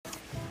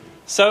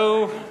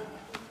So,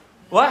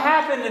 what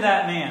happened to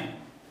that man?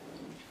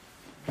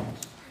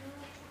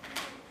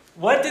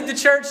 What did the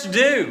church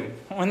do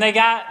when they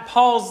got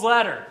Paul's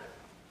letter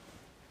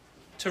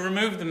to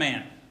remove the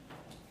man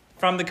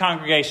from the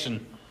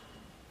congregation?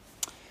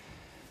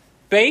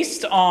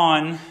 Based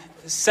on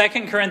 2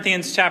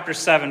 Corinthians chapter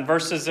 7,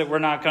 verses that we're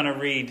not going to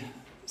read,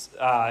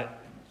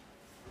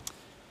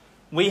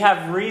 we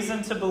have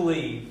reason to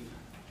believe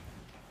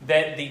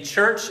that the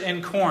church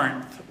in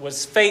Corinth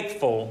was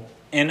faithful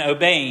in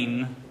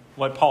obeying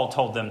what Paul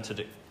told them to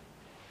do.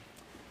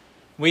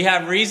 We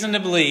have reason to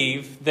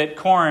believe that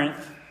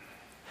Corinth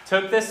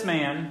took this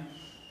man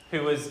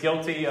who was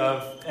guilty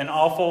of an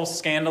awful,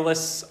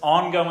 scandalous,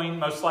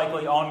 most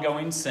likely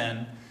ongoing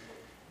sin,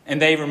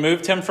 and they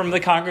removed him from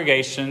the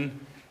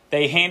congregation.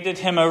 They handed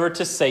him over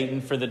to Satan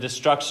for the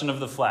destruction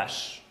of the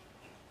flesh.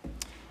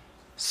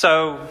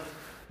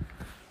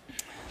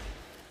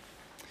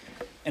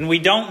 And we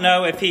don't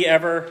know if he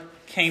ever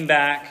came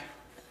back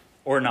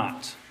or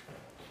not.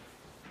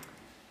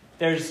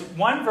 There's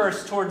one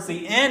verse towards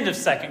the end of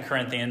 2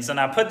 Corinthians, and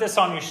I put this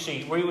on your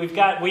sheet.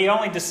 We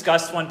only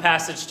discussed one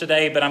passage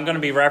today, but I'm going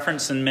to be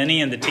referencing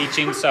many in the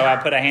teaching, so I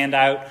put a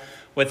handout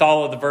with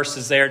all of the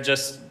verses there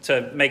just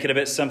to make it a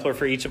bit simpler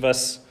for each of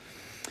us.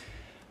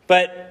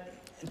 But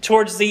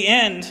towards the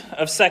end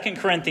of 2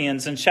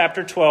 Corinthians in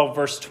chapter 12,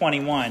 verse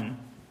 21,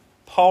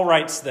 Paul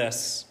writes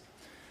this: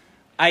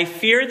 I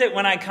fear that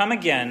when I come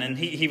again, and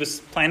he was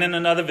planning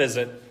another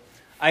visit,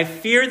 I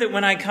fear that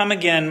when I come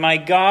again, my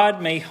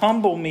God may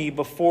humble me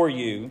before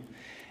you,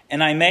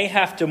 and I may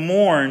have to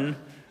mourn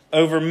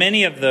over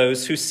many of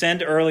those who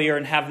sinned earlier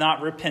and have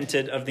not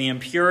repented of the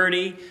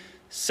impurity,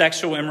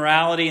 sexual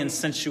immorality, and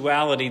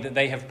sensuality that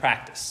they have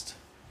practiced.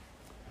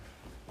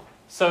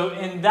 So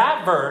in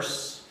that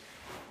verse,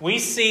 we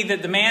see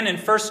that the man in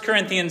 1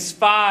 Corinthians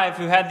 5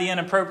 who had the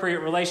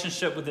inappropriate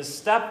relationship with his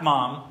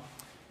stepmom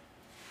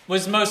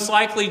was most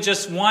likely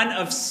just one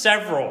of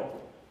several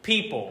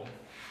people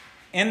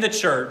in the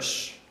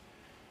church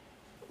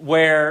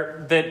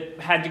that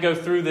had to go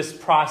through this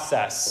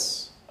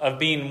process of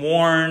being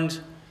warned,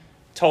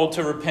 told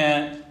to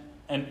repent,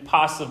 and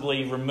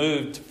possibly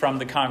removed from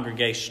the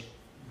congregation.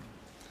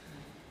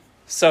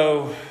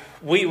 So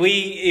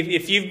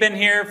if you've been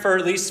here for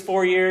at least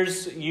 4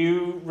 years,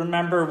 you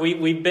remember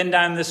we've been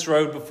down this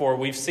road before.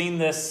 We've seen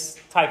this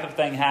type of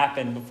thing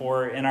happen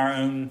before in our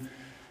own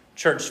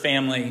church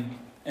family,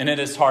 and it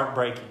is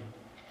heartbreaking.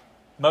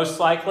 Most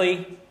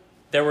likely,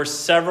 there were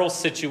several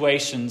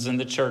situations in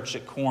the church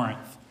at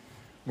Corinth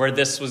where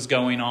this was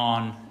going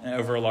on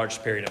over a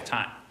large period of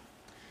time.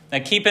 Now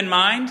keep in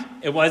mind,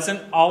 it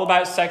wasn't all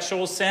about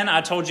sexual sin.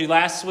 I told you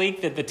last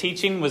week that the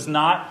teaching was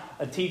not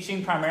a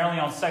teaching primarily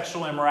on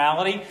sexual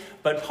immorality,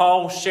 but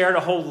Paul shared a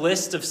whole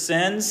list of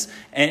sins,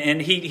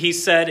 and he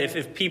said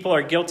if people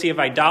are guilty of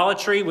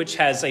idolatry, which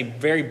has a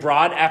very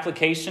broad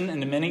application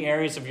into many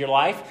areas of your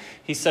life,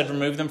 he said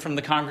remove them from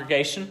the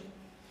congregation.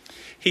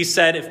 He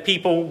said if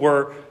people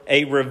were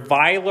a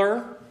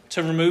reviler,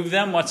 to remove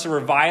them. What's a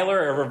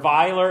reviler? A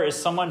reviler is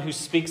someone who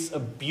speaks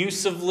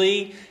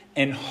abusively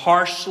and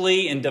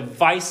harshly and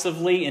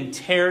divisively and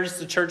tears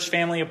the church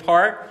family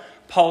apart.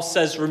 Paul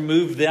says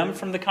remove them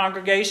from the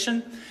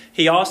congregation.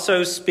 He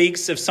also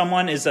speaks if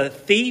someone is a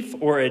thief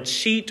or a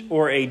cheat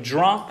or a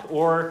drunk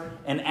or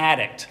an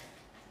addict.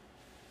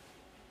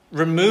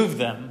 Remove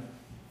them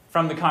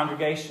from the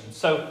congregation.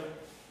 So,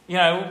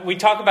 we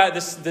talk about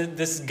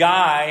this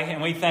guy and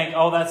we think,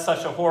 oh, that's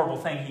such a horrible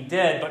thing he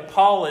did. But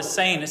Paul is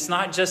saying it's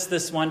not just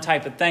this one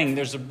type of thing.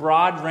 There's a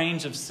broad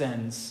range of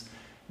sins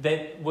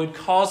that would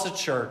cause a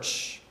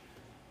church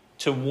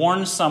to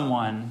warn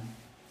someone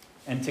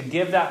and to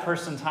give that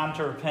person time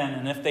to repent.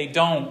 And if they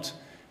don't,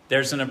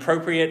 there's an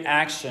appropriate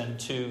action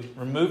to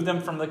remove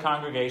them from the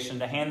congregation,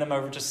 to hand them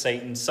over to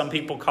Satan. Some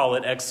people call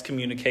it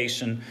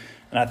excommunication,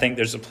 and I think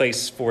there's a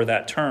place for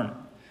that term.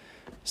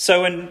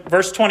 So in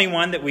verse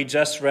 21 that we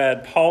just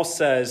read, Paul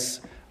says,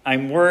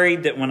 I'm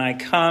worried that when I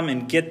come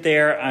and get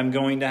there, I'm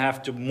going to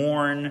have to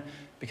mourn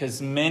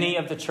because many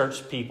of the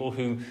church people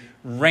who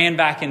ran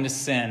back into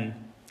sin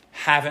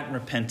haven't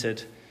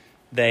repented.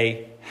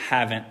 They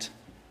haven't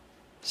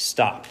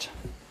stopped.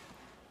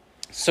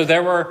 So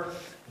there were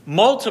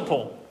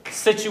multiple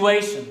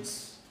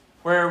situations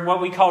where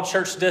what we call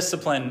church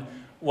discipline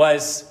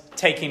was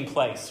taking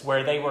place,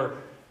 where they were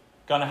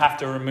going to have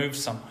to remove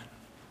someone.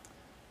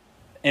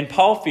 And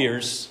Paul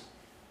fears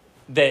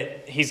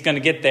that he's going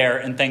to get there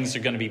and things are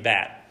going to be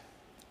bad.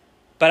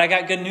 But I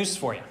got good news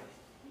for you.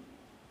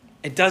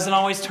 It doesn't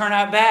always turn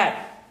out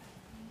bad.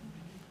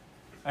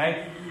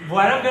 Right?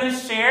 What I'm going to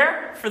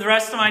share for the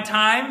rest of my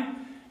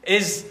time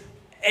is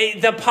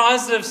the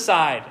positive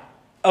side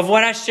of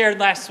what I shared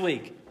last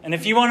week. And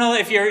if you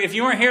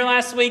weren't here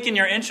last week and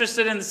you're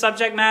interested in the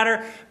subject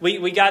matter,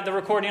 we got the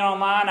recording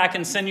online. I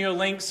can send you a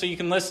link so you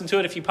can listen to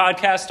it. If you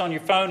podcast on your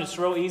phone, it's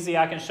real easy.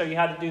 I can show you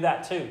how to do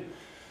that too.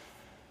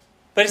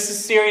 But it's a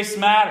serious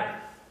matter.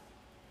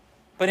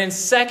 But in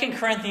 2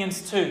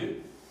 Corinthians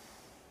 2,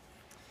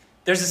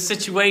 there's a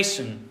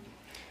situation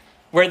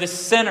where the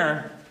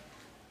sinner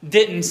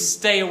didn't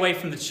stay away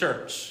from the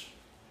church.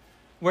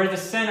 where the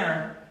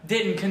sinner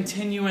didn't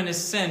continue in his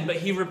sin, but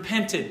he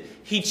repented.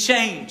 He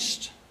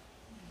changed.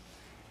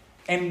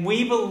 And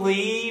we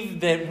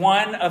believe that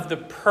one of the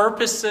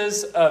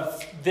purposes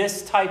of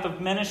this type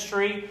of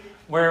ministry,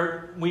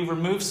 where we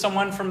remove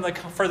someone from the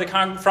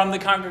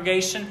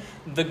congregation,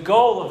 the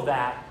goal of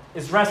that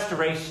is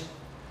restoration.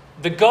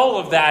 The goal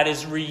of that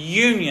is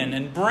reunion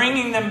and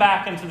bringing them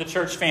back into the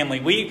church family.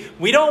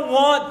 We don't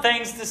want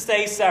things to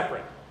stay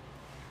separate.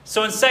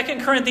 So in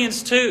 2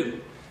 Corinthians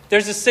 2,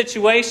 there's a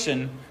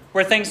situation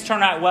where things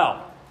turn out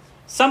well.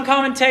 Some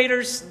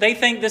commentators, they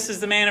think this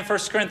is the man in 1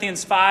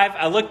 Corinthians 5.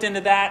 I looked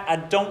into that. I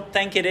don't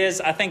think it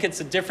is. I think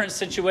it's a different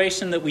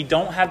situation that we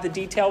don't have the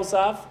details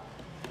of.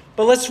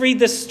 But let's read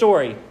this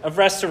story of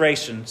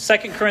restoration. 2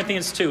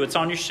 Corinthians 2, it's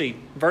on your sheet.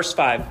 Verse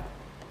 5.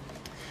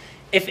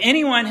 If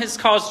anyone has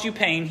caused you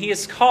pain, he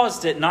has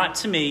caused it not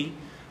to me,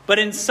 but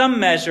in some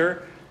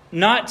measure,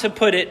 not to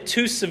put it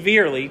too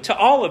severely, to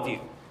all of you.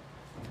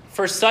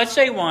 For such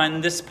a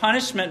one, this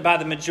punishment by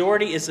the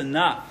majority is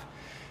enough.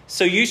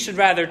 So you should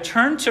rather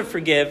turn to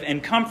forgive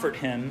and comfort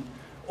him,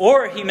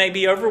 or he may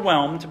be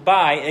overwhelmed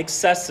by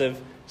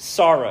excessive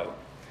sorrow.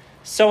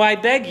 So I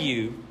beg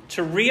you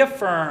to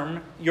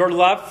reaffirm your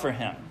love for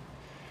him.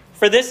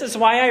 For this is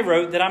why I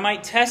wrote, that I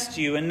might test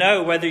you and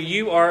know whether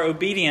you are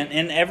obedient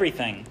in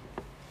everything.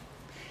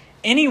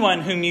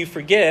 Anyone whom you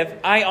forgive,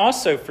 I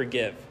also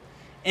forgive.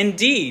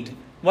 Indeed,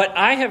 what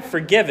I have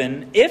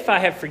forgiven, if I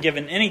have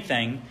forgiven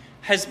anything,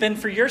 has been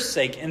for your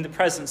sake in the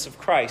presence of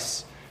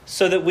Christ,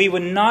 so that we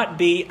would not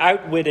be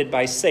outwitted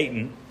by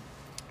Satan,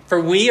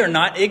 for we are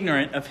not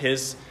ignorant of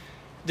his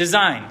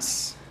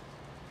designs.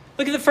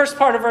 Look at the first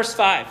part of verse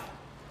 5.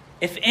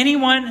 If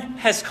anyone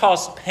has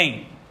caused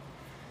pain.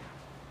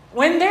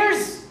 When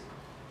there's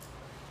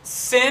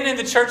sin in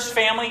the church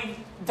family,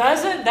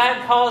 doesn't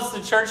that cause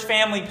the church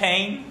family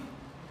pain?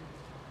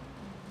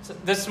 So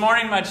this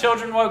morning my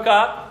children woke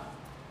up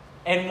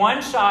and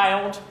one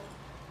child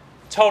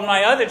told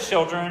my other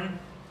children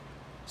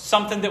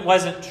something that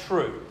wasn't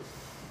true.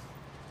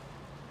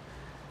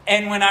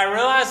 And when I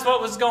realized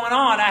what was going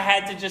on, I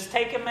had to just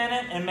take a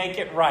minute and make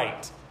it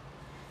right.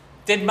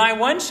 Did my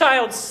one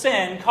child's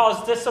sin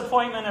cause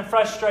disappointment and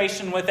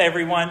frustration with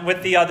everyone,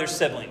 with the other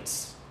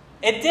siblings?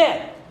 It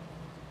did.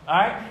 All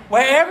right?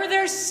 Wherever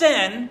there's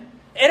sin,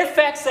 it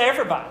affects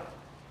everybody.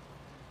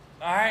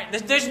 All right?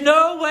 There's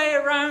no way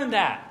around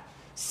that.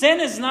 Sin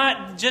is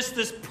not just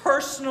this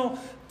personal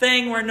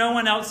thing where no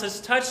one else is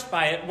touched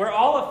by it. We're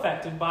all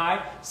affected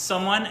by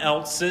someone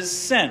else's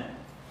sin.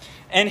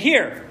 And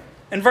here,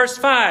 in verse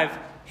 5,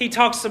 he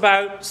talks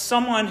about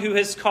someone who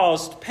has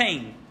caused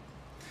pain.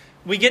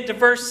 We get to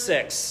verse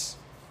 6.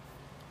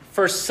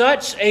 For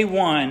such a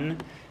one,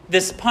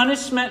 this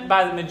punishment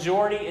by the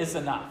majority is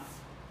enough.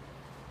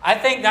 I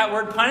think that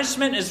word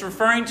punishment is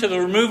referring to the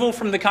removal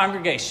from the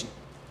congregation.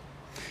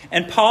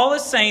 And Paul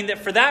is saying that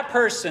for that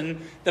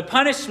person, the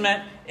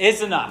punishment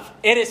is enough.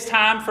 It is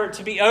time for it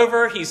to be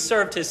over. He's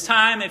served his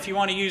time, if you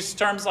want to use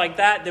terms like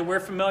that we're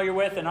familiar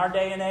with in our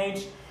day and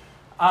age.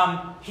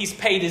 He's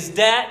paid his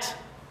debt.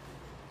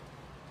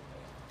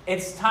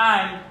 It's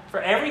time for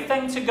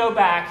everything to go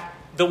back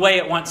the way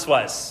it once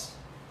was.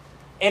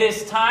 It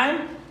is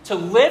time to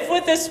live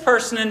with this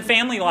person in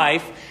family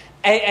life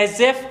as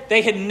if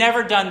they had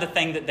never done the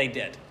thing that they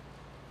did.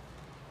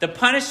 The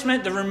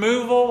punishment, the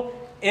removal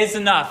is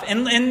enough.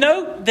 And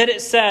note that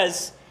it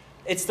says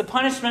it's the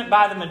punishment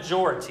by the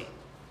majority.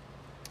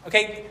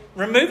 Okay,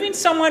 removing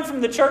someone from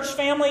the church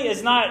family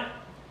is not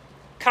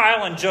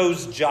Kyle and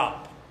Joe's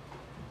job.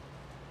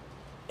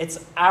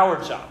 It's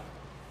our job.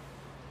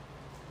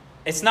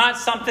 It's not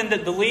something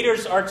that the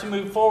leaders are to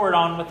move forward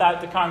on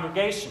without the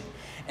congregation.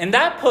 And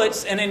that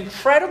puts an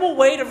incredible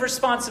weight of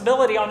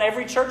responsibility on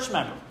every church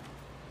member.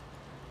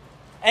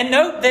 And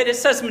note that it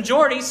says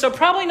majority, so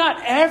probably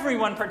not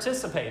everyone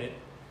participated.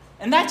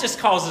 And that just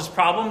causes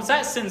problems.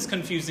 That sends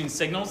confusing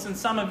signals. And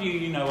some of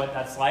you know what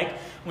that's like.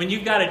 When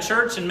you've got a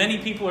church and many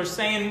people are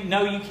saying,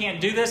 no, you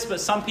can't do this,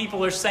 but some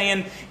people are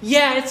saying,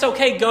 yeah, it's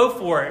okay, go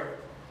for it.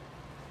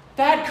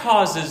 That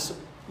causes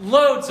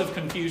loads of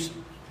confusion.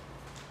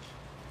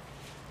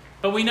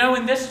 But we know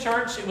in this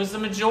church, it was the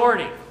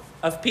majority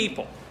of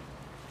people.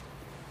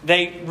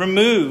 They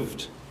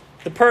removed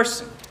the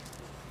person.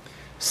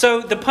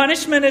 So the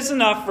punishment is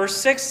enough, verse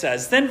 6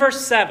 says. Then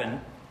verse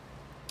 7,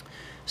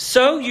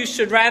 so you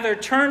should rather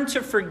turn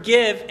to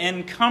forgive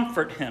and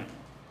comfort him,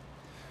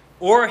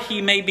 or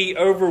he may be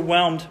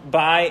overwhelmed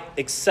by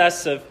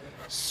excessive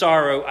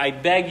sorrow. I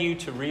beg you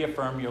to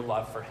reaffirm your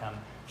love for him.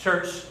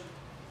 Church,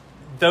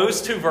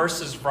 those two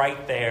verses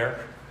right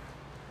there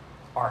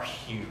are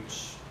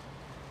huge.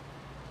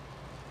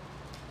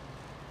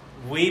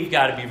 We've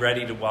got to be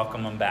ready to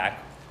welcome them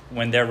back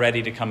when they're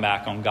ready to come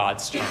back on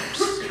God's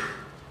terms.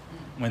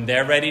 When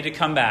they're ready to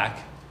come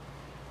back,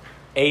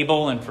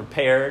 able and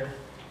prepared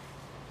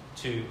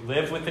to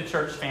live with the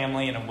church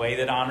family in a way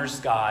that honors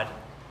God,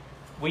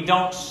 we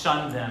don't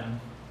shun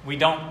them. We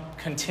don't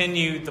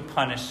continue the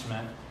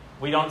punishment.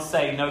 We don't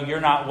say, no,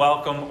 you're not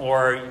welcome,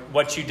 or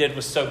what you did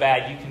was so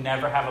bad, you can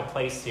never have a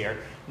place here.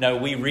 No,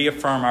 we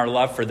reaffirm our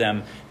love for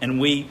them,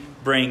 and we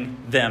bring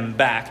them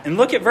back. And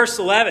look at verse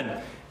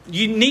 11.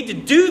 You need to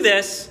do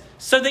this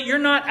so that you're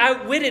not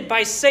outwitted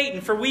by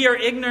Satan, for we are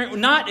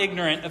not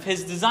ignorant of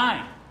his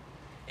design.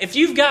 If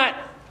you've got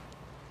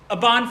a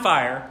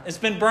bonfire, it's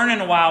been burning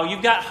a while,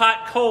 you've got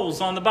hot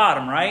coals on the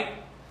bottom, right?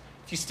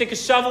 If you stick a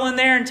shovel in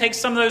there and take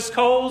some of those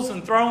coals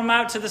and throw them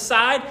out to the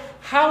side,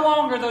 how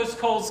long are those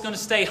coals going to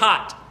stay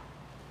hot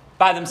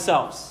by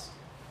themselves?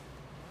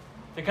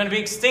 They're going to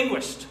be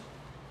extinguished.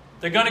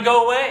 They're going to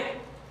go away.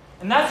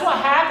 And that's what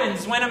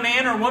happens when a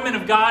man or woman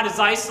of God is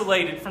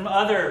isolated from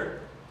other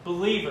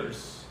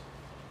believers.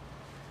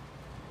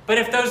 But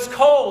if those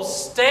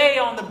coals stay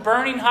on the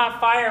burning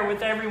hot fire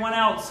with everyone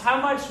else, how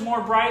much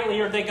more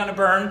brightly are they going to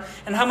burn?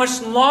 And how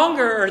much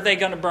longer are they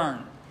going to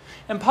burn?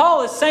 And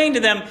Paul is saying to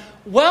them,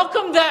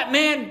 welcome that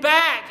man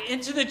back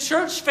into the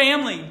church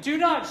family. Do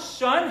not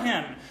shun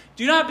him.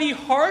 Do not be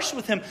harsh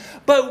with him.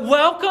 But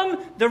welcome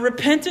the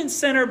repentant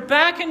sinner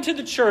back into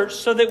the church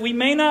so that we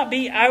may not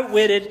be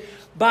outwitted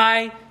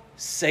by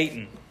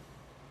Satan.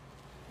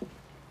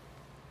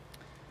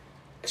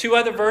 2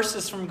 other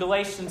verses from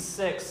Galatians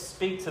 6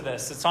 speak to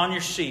this. It's on your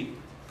sheet.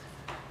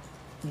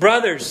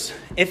 Brothers,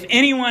 if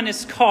anyone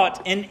is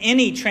caught in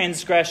any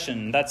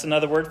transgression, that's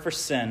another word for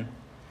sin,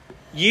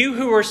 you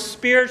who are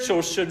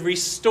spiritual should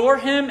restore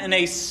him in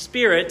a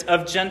spirit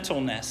of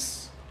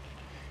gentleness.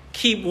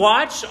 Keep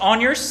watch on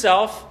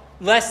yourself,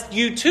 lest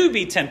you too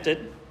be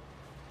tempted.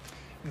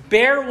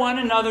 Bear one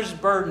another's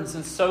burdens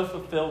and so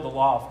fulfill the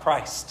law of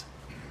Christ.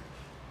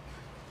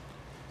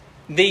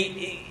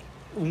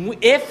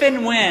 If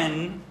and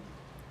when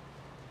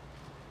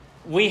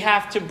we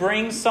have to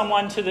bring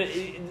someone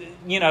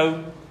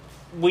to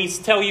we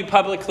tell you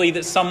publicly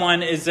that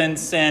someone is in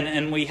sin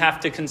and we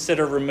have to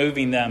consider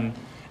removing them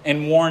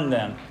and warn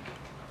them,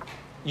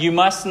 you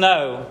must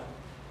know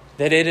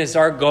that it is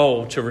our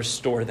goal to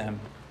restore them.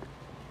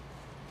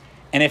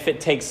 And if it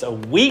takes a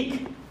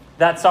week,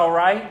 that's all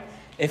right.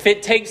 If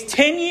it takes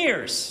 10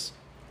 years,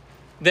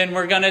 then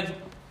we're going to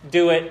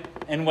do it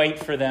and wait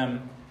for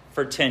them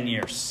for 10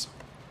 years.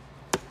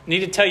 I need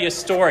to tell you a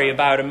story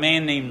about a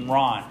man named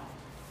Ron.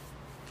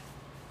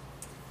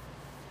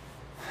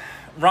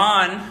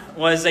 Ron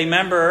was a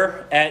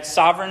member at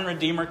Sovereign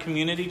Redeemer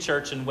Community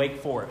Church in Wake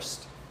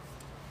Forest.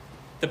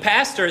 The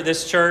pastor at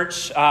this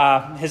church,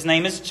 his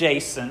name is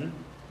Jason.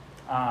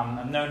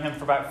 I've known him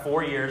for about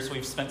 4 years.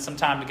 We've spent some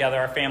time together.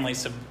 Our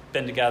families have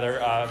been together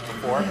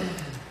before.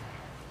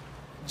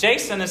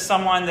 Jason is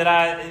someone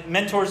that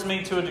mentors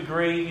me to a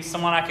degree. He's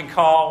someone I can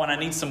call when I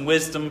need some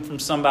wisdom from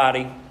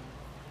somebody.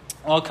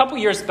 Well, a couple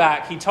years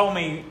back, he told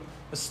me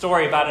a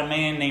story about a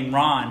man named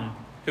Ron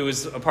who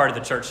was a part of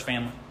the church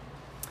family.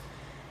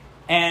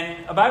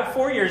 And about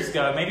 4 years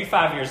ago, maybe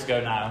 5 years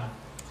ago now,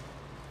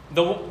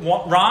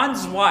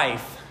 Ron's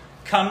wife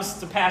comes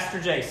to Pastor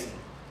Jason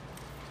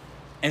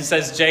and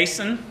says,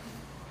 Jason,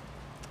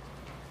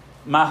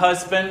 my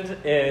husband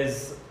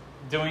is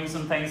doing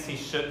some things he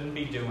shouldn't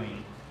be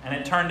doing. And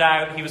it turned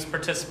out he was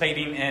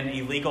participating in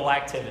illegal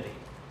activity.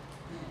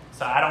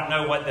 So I don't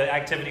know what the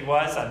activity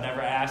was. I've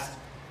never asked.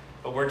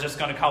 But we're just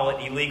going to call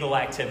it illegal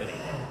activity.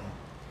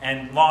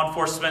 And law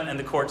enforcement and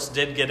the courts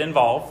did get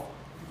involved.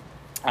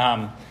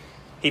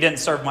 He didn't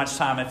serve much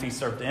time if he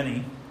served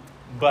any.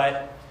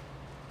 But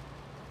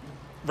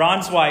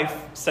Ron's wife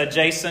said,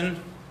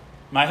 Jason,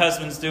 my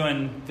husband's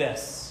doing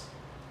this.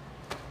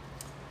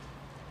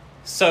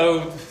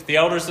 So the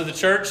elders of the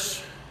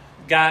church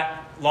got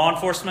law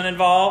enforcement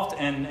involved,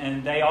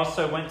 and they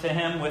also went to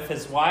him with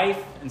his wife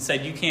and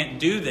said, you can't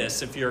do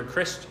this if you're a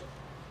Christian.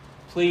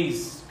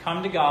 Please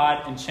come to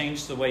God and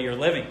change the way you're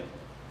living.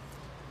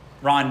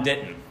 Ron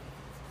didn't.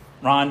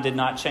 Ron did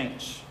not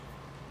change.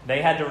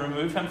 They had to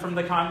remove him from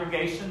the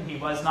congregation. He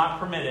was not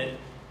permitted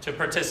to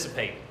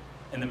participate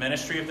in the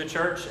ministry of the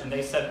church, and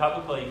they said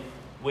publicly,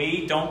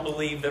 we don't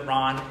believe that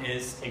Ron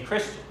is a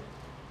Christian.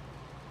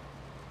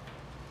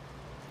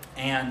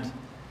 And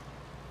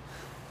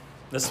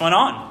this went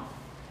on.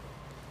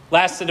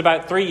 Lasted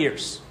about 3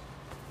 years.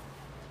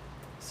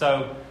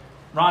 So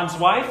Ron's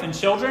wife and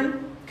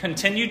children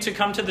continued to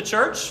come to the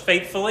church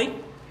faithfully.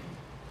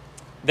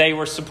 They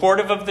were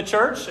supportive of the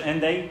church,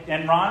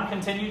 and Ron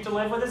continued to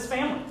live with his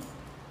family.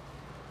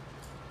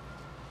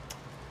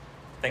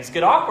 Things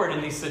get awkward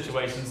in these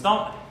situations,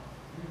 don't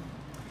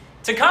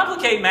they? To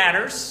complicate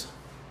matters,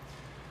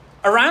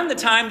 around the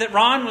time that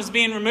Ron was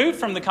being removed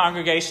from the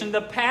congregation,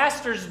 the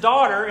pastor's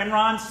daughter and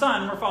Ron's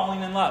son were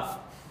falling in love.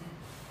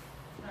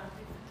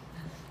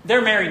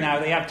 They're married now.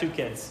 They have 2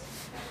 kids.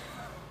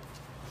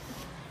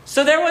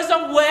 So there was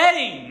a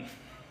wedding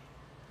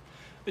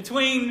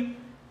between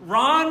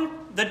Ron,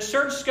 the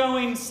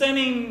church-going,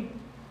 sinning,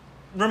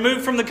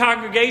 removed from the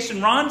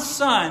congregation, Ron's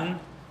son,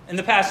 and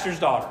the pastor's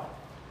daughter.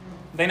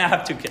 They now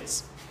have 2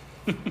 kids.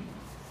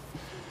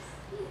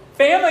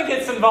 Family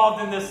gets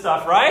involved in this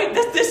stuff, right?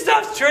 This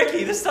stuff's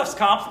tricky. This stuff's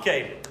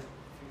complicated.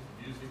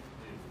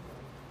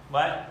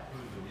 What?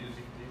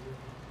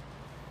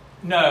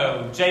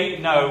 No,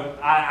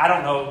 I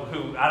don't know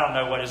who. I don't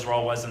know what his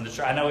role was in the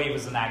church. I know he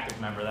was an active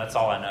member. That's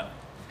all I know.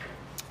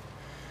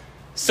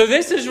 So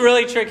this is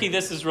really tricky.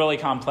 This is really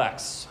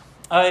complex.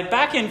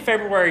 Back in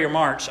February or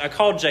March, I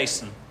called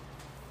Jason.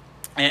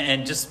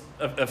 And just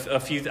a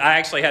few, I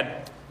actually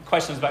had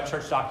questions about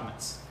church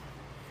documents.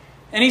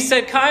 And he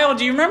said, Kyle,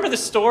 do you remember the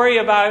story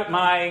about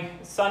my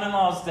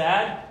son-in-law's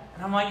dad?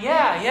 And I'm like,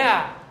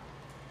 yeah.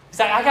 He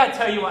said, I got to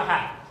tell you what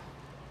happened.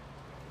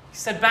 He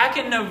said, back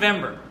in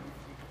November,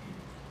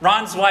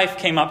 Ron's wife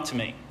came up to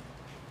me.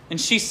 And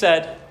she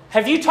said,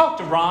 have you talked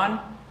to Ron?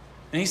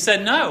 And he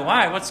said, no.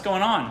 Why? What's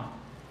going on?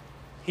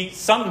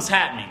 Something's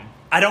happening.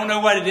 I don't know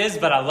what it is,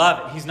 but I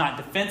love it. He's not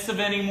defensive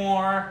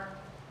anymore.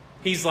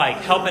 He's like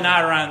helping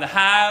out around the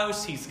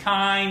house. He's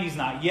kind. He's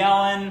not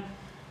yelling.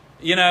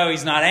 He's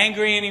not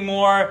angry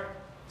anymore.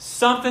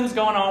 Something's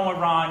going on with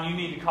Ron. You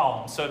need to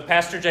call him. So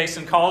Pastor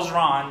Jason calls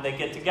Ron. They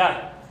get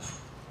together.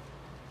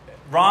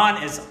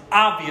 Ron is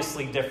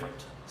obviously different.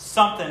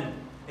 Something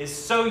is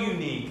so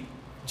unique.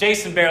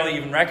 Jason barely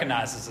even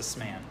recognizes this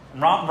man.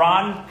 And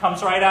Ron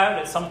comes right out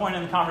at some point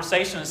in the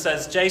conversation and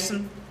says,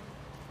 Jason,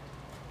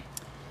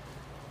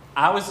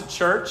 I was at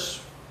church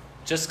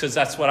just because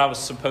that's what I was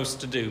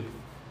supposed to do.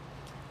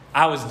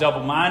 I was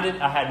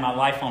double-minded. I had my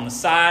life on the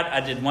side.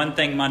 I did one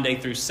thing Monday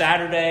through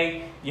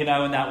Saturday,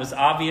 and that was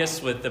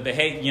obvious with the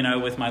behavior,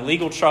 with my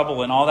legal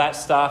trouble and all that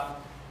stuff.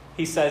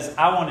 He says,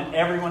 I wanted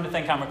everyone to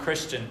think I'm a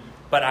Christian,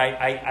 but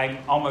I'm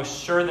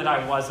almost sure that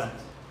I wasn't.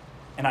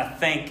 And I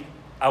think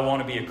I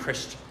want to be a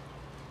Christian.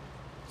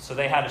 So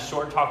they had a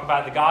short talk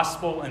about the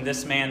gospel, and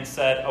this man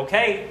said,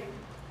 okay,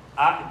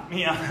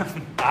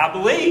 I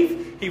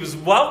believe. He was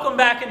welcomed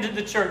back into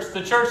the church.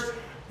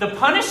 The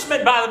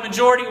punishment by the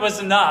majority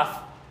was enough.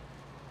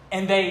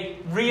 And they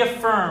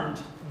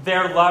reaffirmed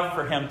their love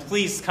for him.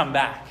 Please come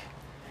back.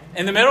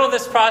 In the middle of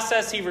this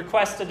process, he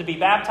requested to be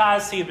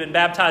baptized. He had been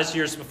baptized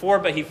years before,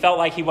 but he felt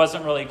like he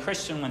wasn't really a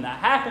Christian when that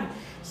happened.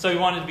 So he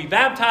wanted to be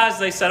baptized.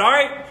 They said, all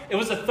right. It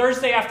was a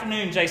Thursday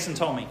afternoon, Jason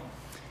told me.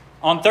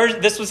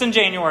 This was in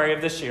January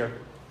of this year.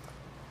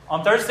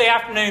 On Thursday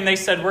afternoon, they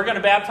said, we're going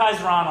to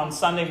baptize Ron on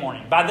Sunday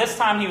morning. By this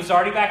time, he was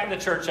already back at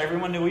the church.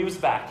 Everyone knew he was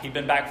back. He'd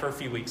been back for a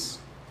few weeks.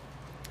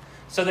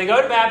 So they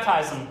go to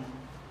baptize him.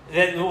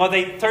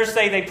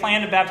 Thursday, they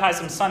plan to baptize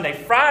him Sunday.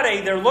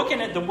 Friday, they're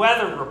looking at the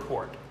weather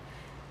report.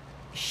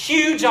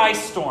 Huge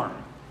ice storm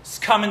is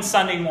coming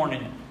Sunday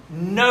morning.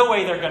 No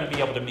way they're going to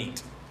be able to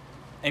meet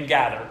and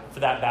gather for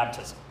that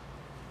baptism.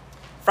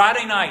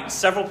 Friday night,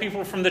 several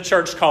people from the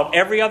church called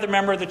every other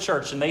member of the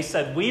church, and they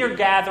said, we are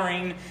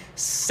gathering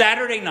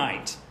Saturday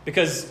night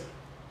because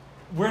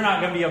we're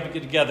not going to be able to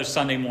get together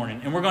Sunday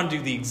morning. And we're going to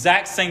do the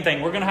exact same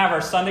thing. We're going to have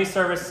our Sunday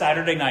service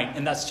Saturday night,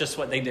 and that's just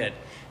what they did.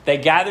 They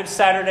gathered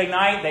Saturday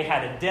night. They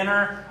had a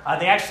dinner.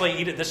 They actually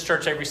eat at this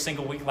church every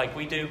single week like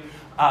we do.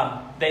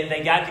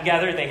 They got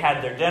together. They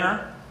had their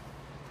dinner.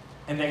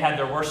 And they had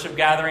their worship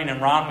gathering. And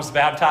Ron was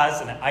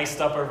baptized and it iced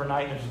up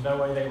overnight. There's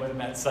no way they would have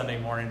met Sunday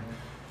morning.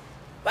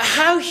 But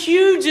how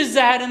huge is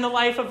that in the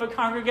life of a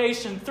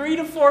congregation? 3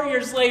 to 4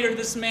 years later,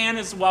 this man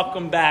is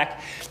welcomed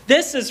back.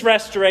 This is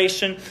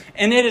restoration,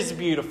 and it is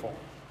beautiful.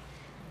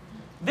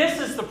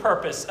 This is the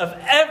purpose of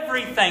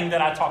everything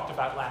that I talked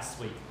about last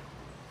week.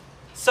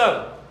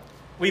 So,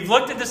 we've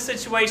looked at the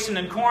situation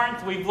in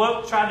Corinth. We've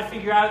tried to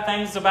figure out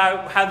things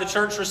about how the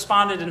church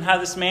responded and how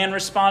this man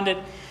responded.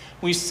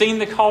 We've seen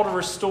the call to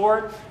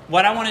restore.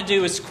 What I want to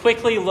do is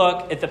quickly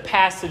look at the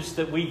passage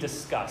that we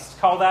discussed.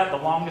 Call that the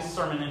longest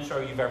sermon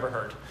intro you've ever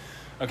heard.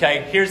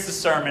 Okay, here's the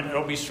sermon.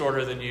 It'll be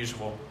shorter than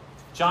usual.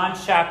 John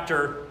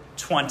chapter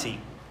 20,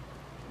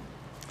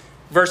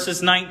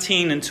 verses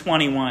 19 and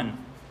 21.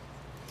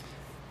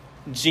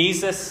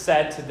 Jesus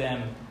said to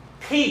them,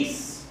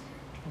 peace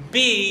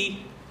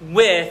be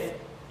with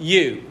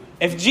you.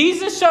 If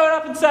Jesus showed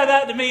up and said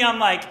that to me, I'm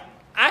like,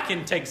 I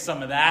can take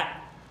some of that.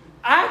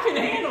 I can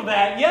handle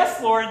that.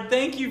 Yes, Lord,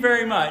 thank you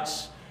very much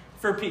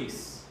for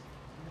peace.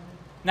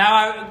 Now,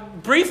 I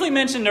briefly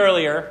mentioned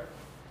earlier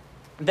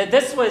that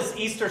this was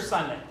Easter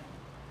Sunday.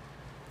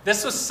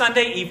 This was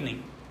Sunday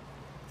evening.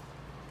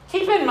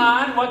 Keep in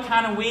mind what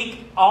kind of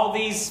week all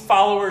these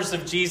followers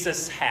of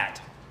Jesus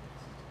had.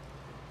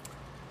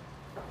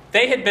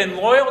 They had been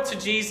loyal to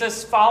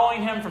Jesus,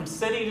 following him from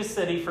city to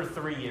city for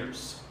 3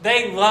 years.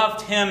 They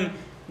loved him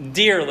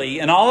dearly,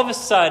 and all of a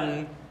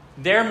sudden,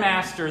 their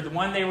master, the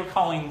one they were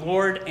calling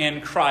Lord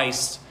and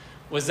Christ,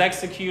 was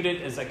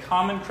executed as a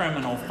common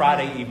criminal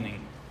Friday evening.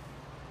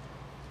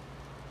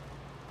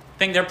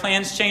 Think their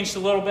plans changed a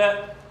little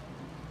bit?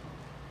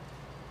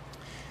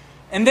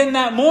 And then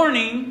that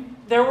morning,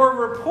 there were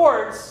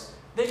reports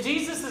that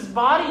Jesus'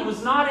 body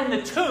was not in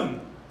the tomb.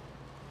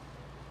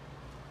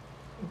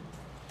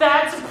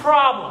 That's a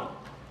problem,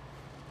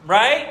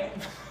 right?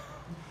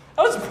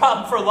 That was a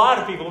problem for a lot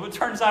of people, but it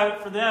turns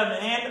out for them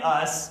and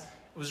us,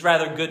 it was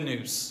rather good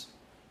news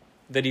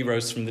that he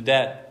rose from the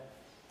dead.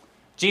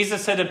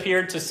 Jesus had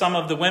appeared to some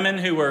of the women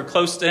who were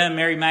close to him,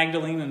 Mary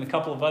Magdalene and a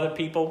couple of other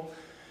people.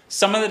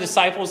 Some of the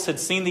disciples had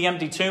seen the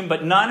empty tomb,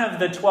 but none of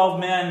the 12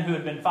 men who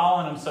had been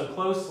following him so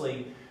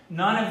closely,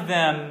 none of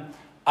them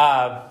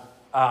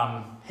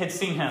had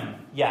seen him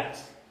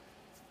yet.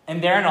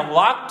 And they're in a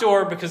locked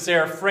door because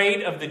they're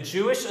afraid of the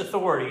Jewish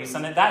authorities.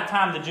 And at that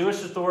time, the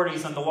Jewish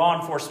authorities and the law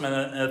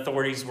enforcement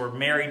authorities were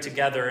married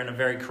together in a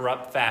very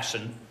corrupt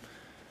fashion.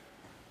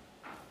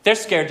 They're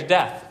scared to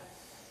death.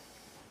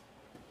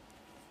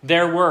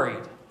 They're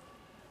worried.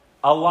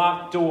 A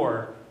locked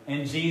door,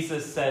 and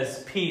Jesus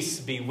says, "Peace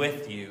be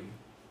with you."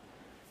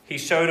 He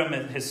showed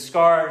them his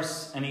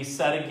scars, and he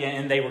said again,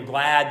 and they were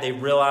glad. They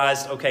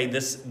realized, okay,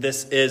 this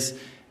is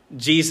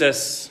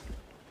Jesus.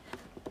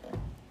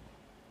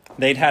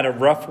 They'd had a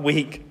rough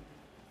week.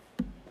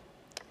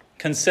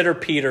 Consider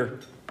Peter.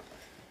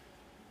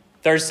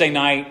 Thursday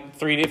night,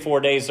 3 to 4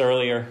 days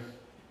earlier,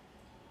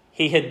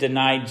 he had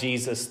denied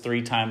Jesus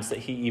 3 times that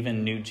he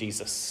even knew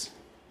Jesus.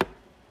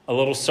 A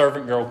little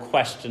servant girl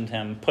questioned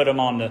him, put him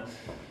on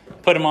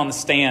the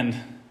stand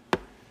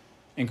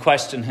and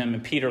questioned him.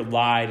 And Peter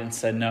lied and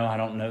said, "No, I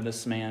don't know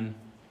this man."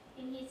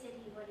 And he said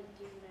he wouldn't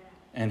do that.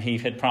 And he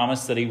had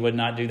promised that he would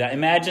not do that.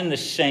 Imagine the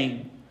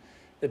shame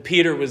that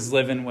Peter was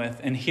living with.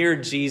 And here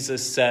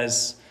Jesus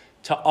says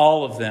to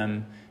all of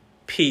them,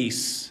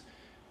 "Peace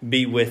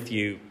be with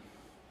you."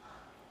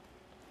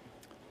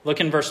 Look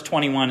in verse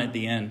 21 at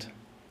the end.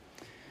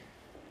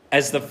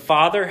 "As the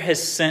Father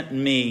has sent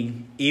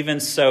me, even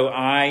so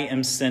I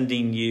am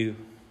sending you."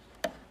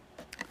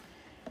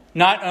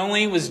 Not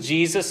only was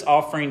Jesus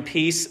offering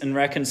peace and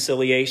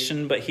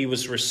reconciliation, but he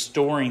was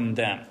restoring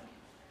them.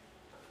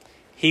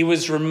 He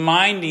was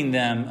reminding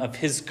them of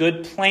his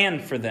good plan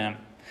for them.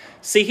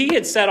 See, he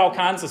had said all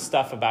kinds of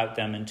stuff about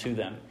them and to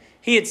them.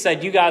 He had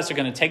said, "You guys are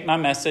going to take my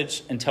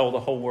message and tell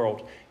the whole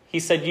world." He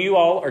said, "You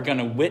all are going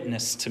to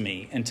witness to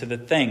me and to the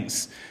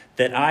things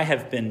that I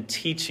have been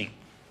teaching."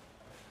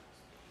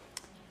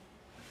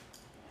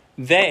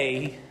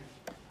 They,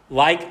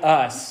 like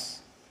us,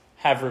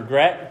 have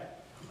regret,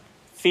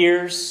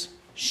 fears,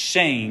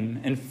 shame,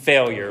 and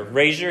failure.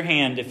 Raise your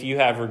hand if you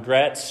have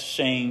regrets,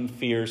 shame,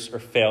 fears, or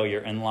failure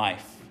in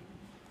life.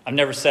 I've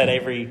never said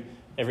every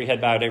head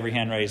bowed, every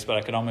hand raised, but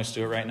I could almost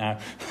do it right now.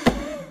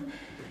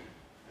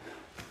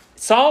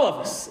 It's all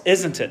of us,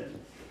 isn't it?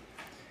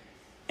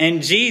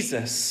 And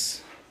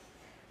Jesus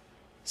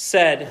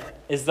said,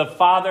 "As the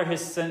Father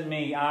has sent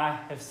me, I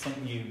have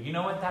sent you." You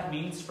know what that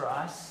means for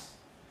us?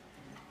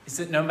 Is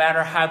that no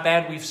matter how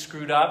bad we've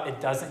screwed up, it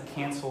doesn't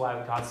cancel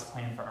out God's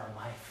plan for our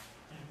life.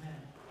 Amen.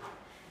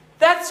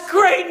 That's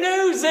great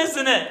news,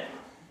 isn't it?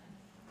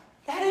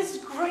 That is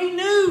great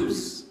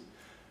news.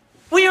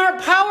 We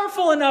aren't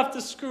powerful enough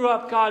to screw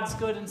up God's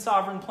good and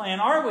sovereign plan,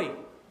 are we?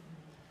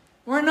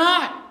 We're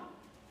not.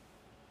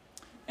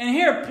 And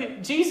here,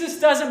 Jesus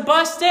doesn't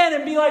bust in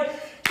and be like,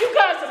 "You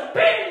guys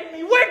abandoned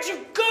me. Where'd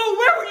you go?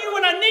 Where were you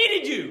when I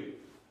needed you?"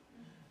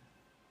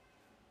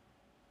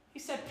 He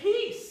said,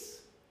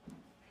 "Peace."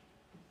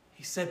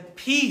 He said,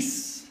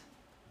 "Peace."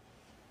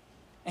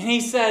 And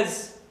he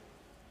says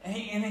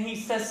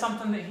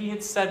something that he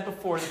had said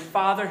before. "The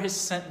Father has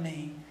sent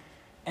me,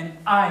 and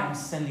I am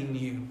sending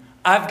you.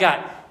 I've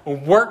got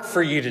work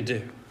for you to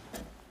do.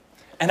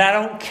 And I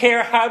don't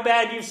care how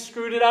bad you've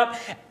screwed it up.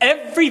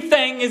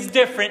 Everything is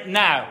different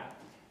now.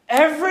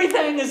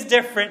 Everything is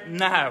different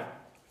now,"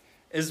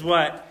 is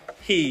what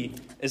he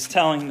is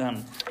telling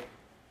them.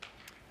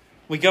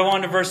 We go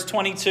on to verse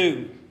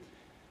 22.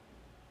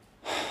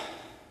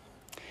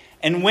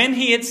 "And when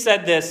he had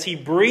said this, he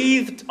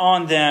breathed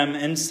on them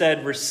and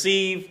said,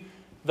 'Receive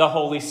the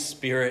Holy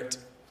Spirit.'"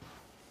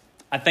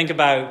 I think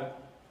about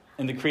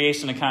in the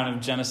creation account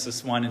of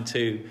Genesis 1 and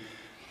 2,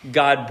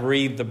 God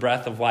breathed the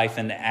breath of life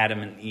into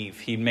Adam and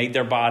Eve. He made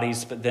their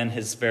bodies, but then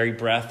his very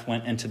breath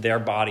went into their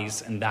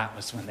bodies, and that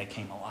was when they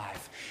came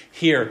alive.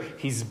 Here,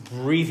 he's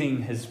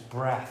breathing his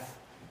breath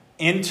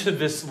into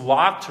this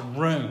locked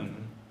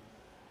room,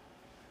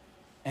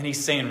 and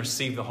he's saying,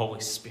 "Receive the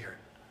Holy Spirit."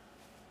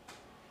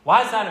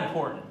 Why is that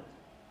important?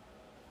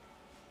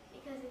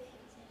 Because if he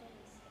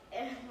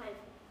didn't, it might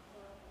be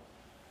horrible.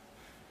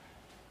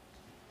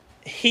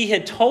 He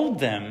had told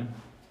them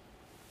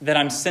that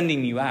 "I'm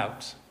sending you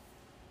out."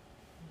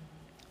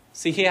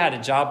 See, he had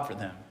a job for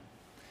them.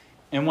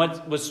 And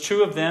what was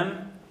true of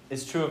them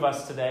is true of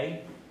us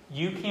today.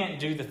 You can't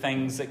do the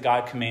things that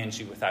God commands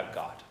you without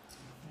God.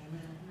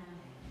 Amen.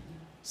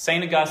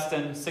 St.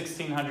 Augustine,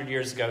 1600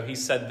 years ago, he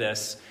said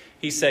this.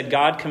 He said,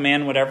 "God,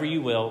 command whatever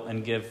you will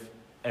and give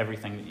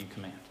everything that you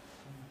command."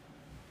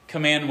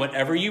 Command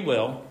whatever you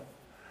will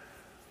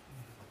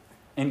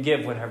and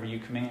give whatever you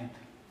command.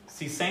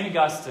 See, St.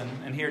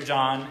 Augustine, and here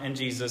John and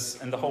Jesus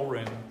and the whole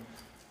room,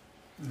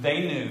 they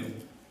knew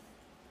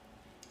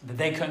that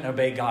they couldn't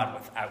obey God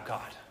without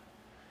God.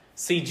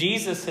 See,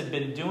 Jesus had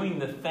been doing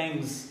the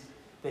things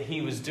that he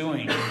was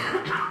doing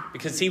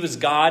because he was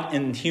God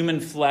in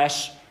human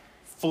flesh,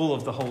 full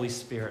of the Holy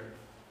Spirit.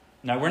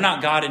 Now, we're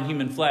not God in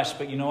human flesh,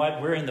 but you know what?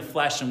 We're in the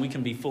flesh and we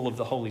can be full of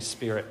the Holy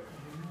Spirit.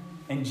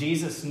 And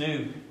Jesus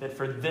knew that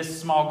for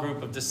this small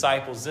group of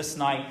disciples this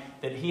night,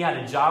 that he had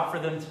a job for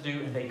them to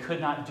do, and they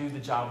could not do the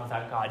job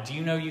without God. Do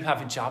you know you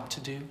have a job to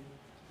do?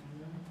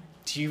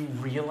 Do you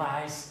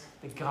realize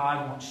that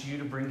God wants you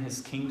to bring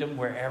his kingdom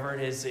wherever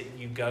it is that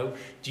you go?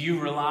 Do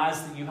you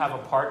realize that you have a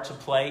part to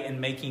play in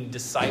making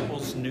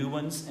disciples, new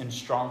ones and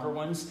stronger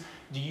ones?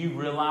 Do you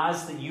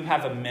realize that you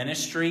have a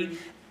ministry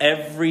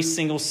every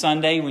single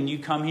Sunday when you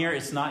come here?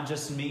 It's not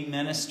just me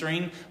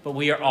ministering, but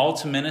we are all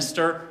to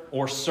minister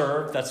or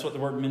serve. That's what the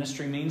word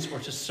ministry means, or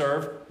to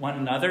serve one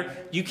another.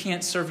 You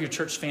can't serve your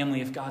church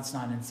family if God's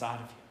not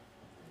inside of you.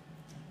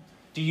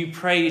 Do you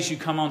pray as you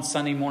come on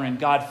Sunday morning,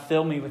 God,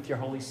 fill me with your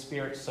Holy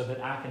Spirit so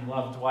that I can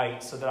love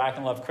Dwight, so that I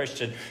can love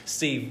Christian,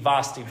 Steve,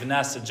 Vasti,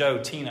 Vanessa, Joe,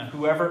 Tina,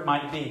 whoever it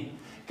might be.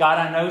 God,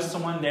 I know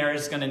someone there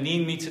is going to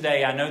need me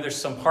today. I know there's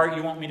some part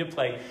you want me to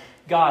play.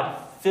 God,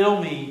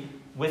 fill me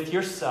with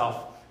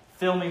yourself.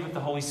 Fill me with the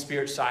Holy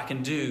Spirit so I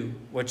can do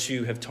what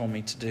you have told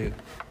me to do.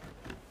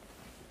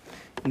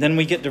 And then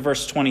we get to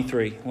verse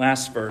 23,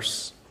 last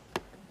verse.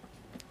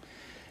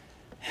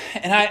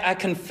 And I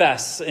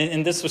confess,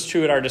 and this was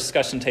true at our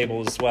discussion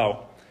table as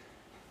well.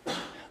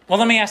 Well,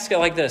 let me ask it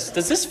like this.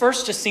 Does this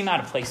verse just seem out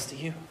of place to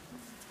you?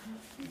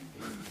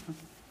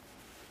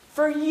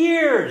 For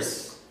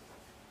years,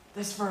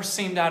 this verse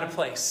seemed out of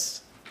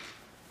place.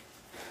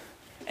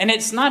 And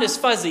it's not as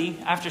fuzzy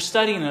after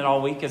studying it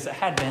all week as it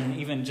had been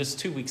even just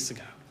 2 weeks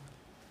ago.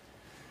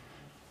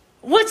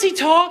 What's he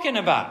talking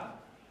about?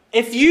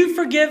 If you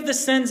forgive the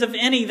sins of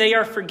any, they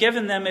are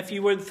forgiven them. If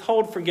you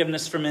withhold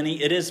forgiveness from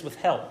any, it is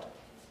withheld.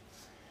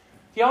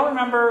 Y'all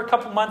remember a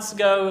couple months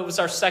ago, it was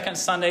our second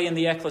Sunday in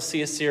the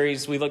Ecclesia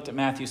series. We looked at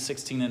Matthew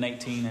 16 and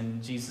 18,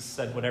 and Jesus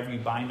said, whatever you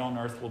bind on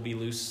earth will be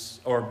loose,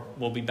 or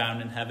will be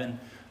bound in heaven.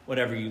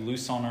 Whatever you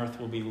loose on earth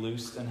will be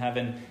loosed in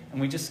heaven. And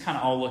we just kind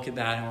of all look at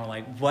that and we're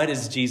like, what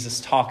is Jesus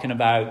talking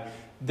about?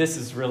 This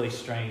is really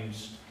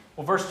strange.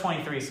 Well, verse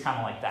 23 is kind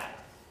of like that.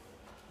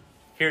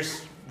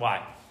 Here's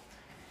why.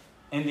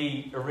 In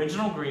the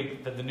original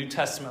Greek that the New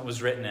Testament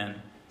was written in,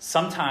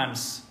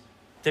 sometimes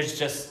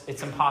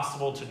it's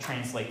impossible to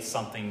translate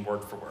something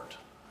word for word.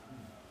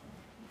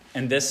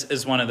 And this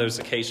is one of those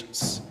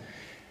occasions.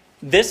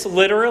 This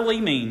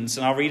literally means,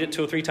 and I'll read it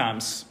 2 or 3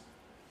 times,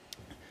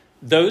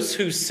 those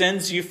whose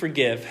sins you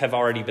forgive have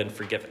already been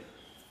forgiven.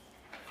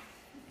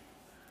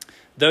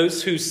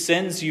 Those whose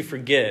sins you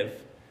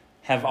forgive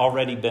have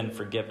already been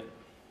forgiven.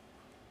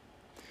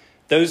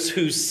 Those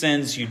whose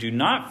sins you do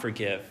not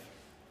forgive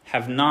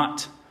have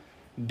not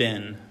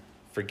been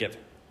forgiven.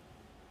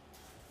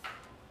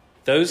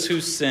 Those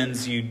whose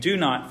sins you do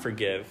not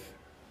forgive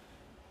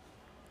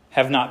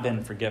have not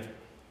been forgiven.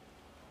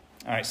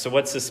 All right, so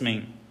what's this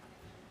mean?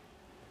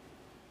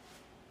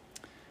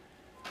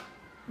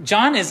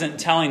 John isn't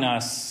telling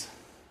us,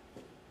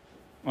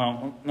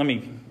 well, let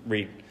me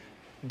read.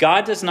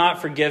 God does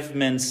not forgive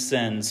men's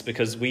sins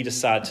because we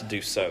decide to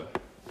do so.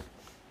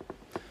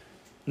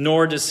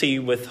 Nor does he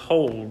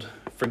withhold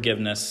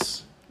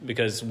forgiveness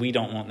because we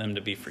don't want them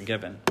to be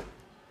forgiven.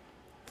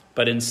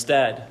 But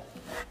instead,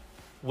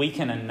 we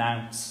can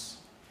announce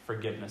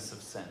forgiveness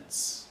of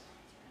sins.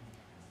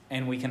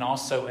 And we can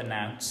also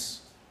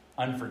announce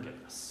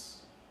unforgiveness.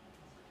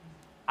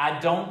 I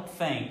don't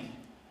think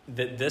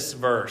that this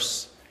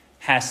verse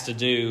has to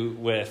do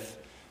with,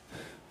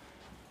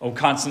 oh,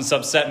 Constance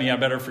upset me, I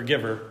better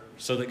forgive her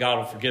so that God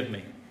will forgive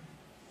me.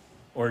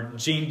 Or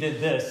Jean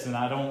did this and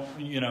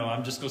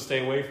I'm just going to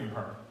stay away from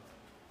her.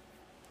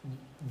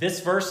 This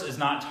verse is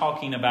not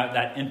talking about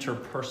that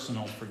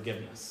interpersonal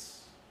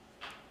forgiveness.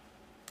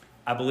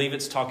 I believe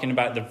it's talking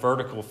about the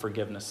vertical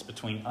forgiveness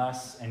between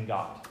us and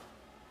God.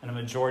 And a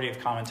majority of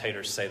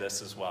commentators say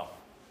this as well.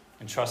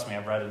 And trust me,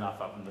 I've read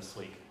enough of them this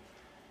week.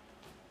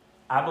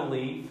 I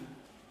believe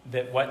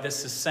that what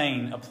this is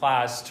saying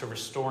applies to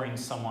restoring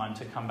someone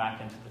to come back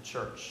into the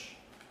church.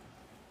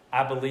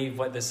 I believe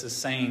what this is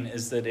saying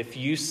is that if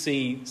you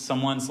see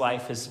someone's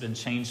life has been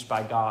changed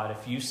by God,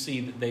 if you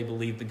see that they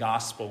believe the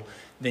gospel,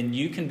 then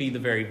you can be the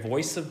very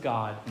voice of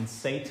God and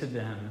say to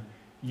them,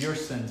 your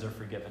sins are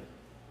forgiven.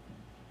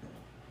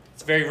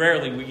 It's very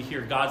rarely we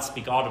hear God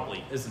speak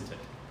audibly, isn't it?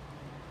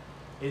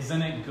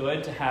 Isn't it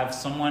good to have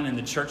someone in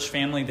the church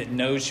family that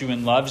knows you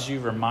and loves you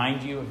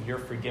remind you of your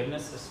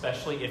forgiveness,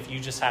 especially if you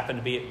just happen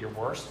to be at your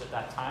worst at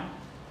that time?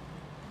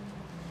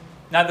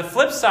 Now, the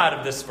flip side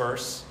of this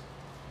verse,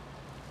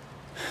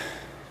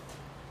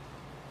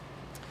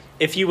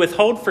 if you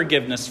withhold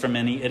forgiveness from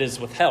any, it is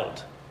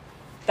withheld.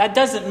 That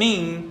doesn't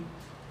mean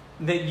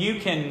that you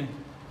can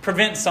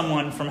prevent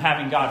someone from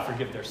having God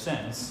forgive their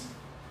sins.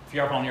 If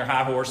you're up on your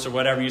high horse or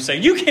whatever, you say,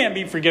 you can't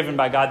be forgiven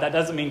by God. That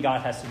doesn't mean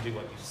God has to do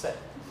what you say.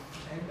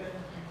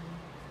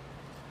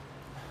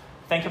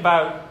 Think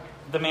about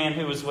the man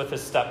who was with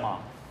his stepmom.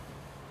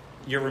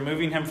 You're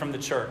removing him from the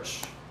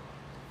church.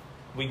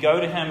 We go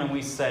to him and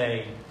we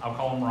say, I'll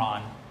call him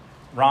Ron.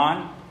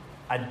 Ron,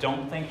 I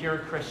don't think you're a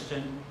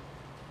Christian.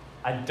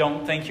 I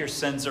don't think your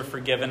sins are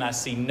forgiven. I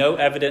see no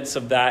evidence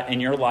of that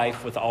in your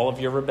life with all of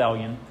your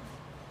rebellion.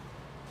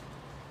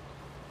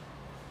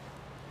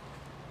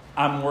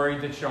 I'm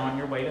worried that you're on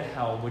your way to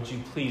hell. Would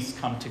you please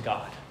come to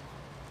God?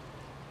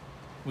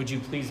 Would you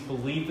please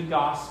believe the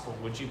gospel?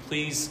 Would you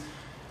please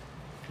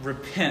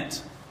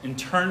repent and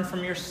turn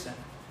from your sin?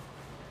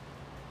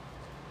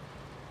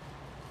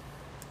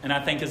 And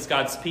I think as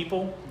God's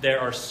people, there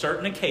are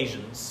certain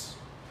occasions.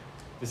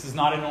 This is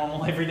not a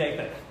normal everyday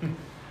thing.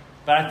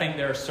 But I think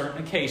there are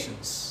certain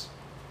occasions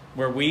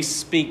where we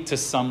speak to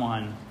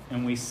someone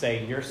and we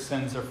say, your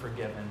sins are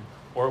forgiven.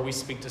 Or we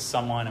speak to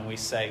someone and we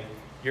say,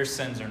 your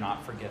sins are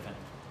not forgiven.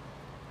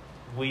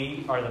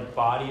 We are the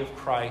body of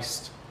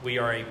Christ. We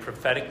are a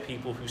prophetic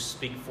people who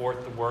speak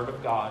forth the word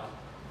of God.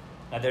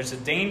 Now there's a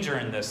danger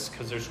in this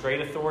because there's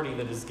great authority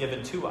that is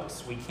given to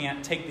us. We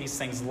can't take these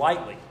things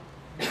lightly.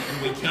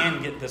 And we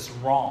can get this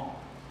wrong.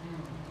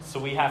 So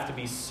we have to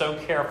be so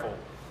careful.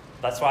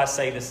 That's why I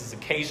say this is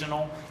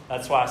occasional.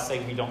 That's why I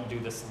say we don't do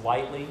this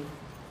lightly.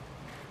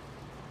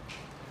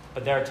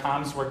 But there are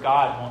times where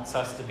God wants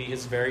us to be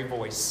his very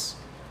voice.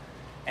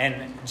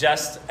 And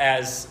just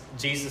as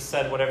Jesus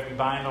said, whatever you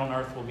bind on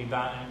earth will be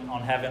bound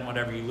on heaven.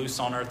 Whatever you loose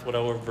on earth,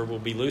 whatever will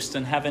be loosed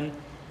in heaven.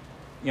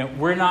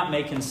 We're not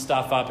making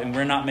stuff up and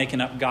we're not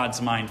making up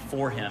God's mind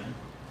for him.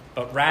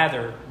 But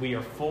rather, we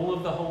are full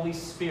of the Holy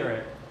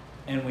Spirit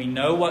and we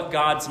know what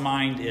God's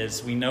mind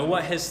is. We know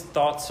what his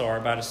thoughts are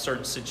about a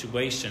certain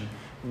situation.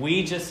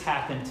 We just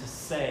happen to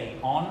say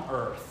on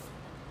earth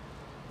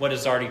what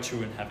is already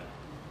true in heaven.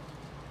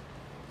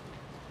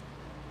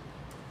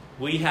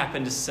 We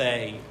happen to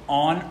say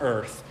on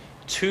earth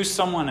to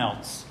someone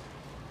else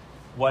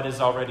what is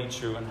already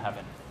true in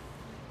heaven.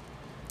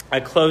 I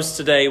close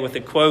today with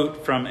a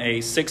quote from a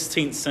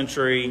 16th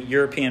century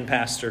European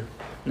pastor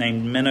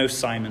named Menno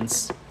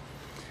Simons.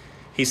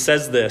 He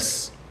says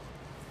this: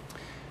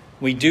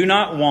 "We do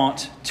not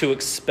want to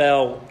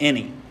expel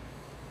any,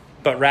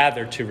 but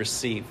rather to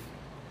receive.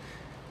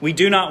 We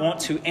do not want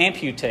to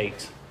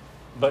amputate,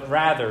 but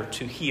rather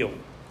to heal.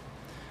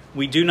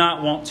 We do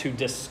not want to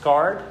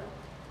discard,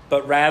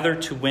 but rather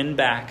to win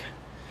back.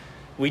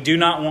 We do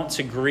not want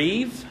to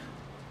grieve,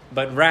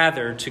 but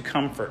rather to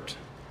comfort.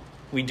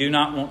 We do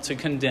not want to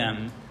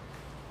condemn,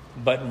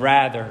 but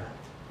rather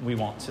we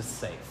want to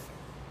save."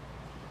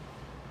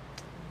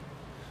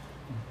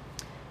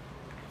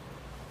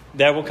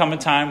 There will come a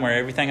time where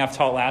everything I've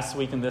taught last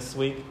week and this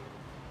week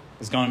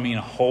is going to mean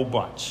a whole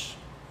bunch.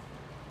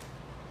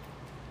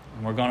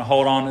 And we're going to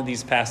hold on to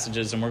these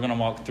passages and we're going to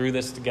walk through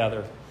this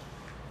together.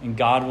 And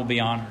God will be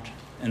honored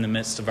in the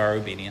midst of our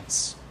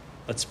obedience.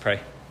 Let's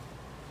pray.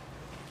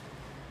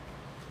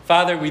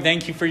 Father, we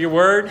thank you for your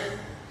word.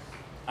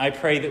 I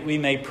pray that we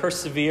may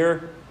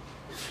persevere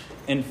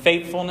in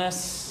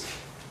faithfulness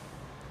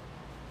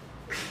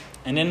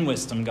and in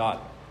wisdom, God.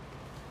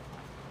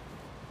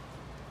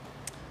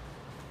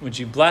 Would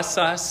you bless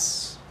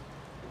us?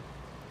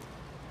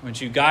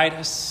 Would you guide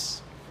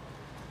us?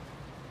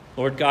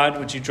 Lord God,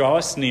 would you draw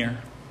us near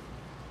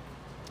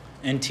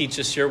and teach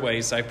us your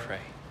ways, I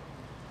pray.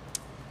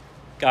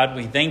 God,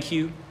 we thank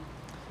you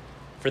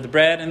for the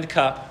bread and the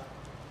cup,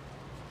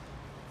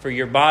 for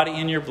your body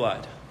and your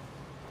blood.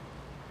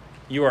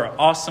 You are an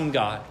awesome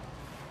God,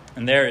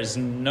 and there is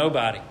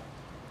nobody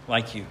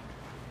like you.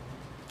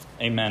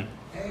 Amen.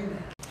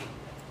 Amen.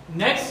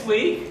 Next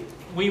week,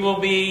 we will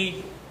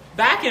be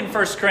back in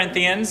 1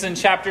 Corinthians in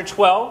chapter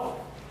 12,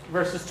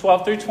 verses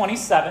 12 through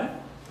 27.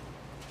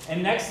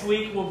 And next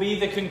week will be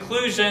the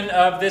conclusion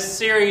of this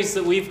series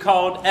that we've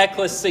called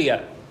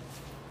Ecclesia.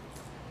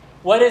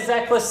 What is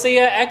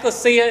ecclesia?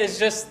 Ecclesia is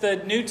just the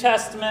New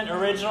Testament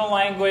original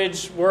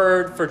language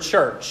word for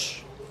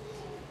church.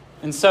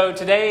 And so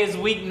today is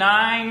week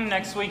 9.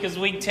 Next week is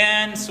week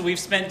 10. So we've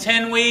spent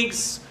 10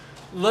 weeks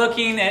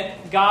looking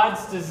at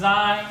God's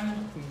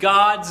design,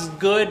 God's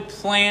good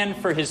plan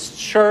for his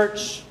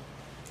church.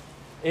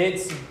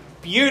 It's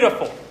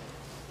beautiful.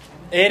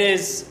 It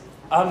is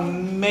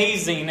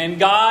amazing. And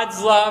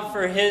God's love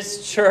for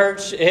his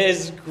church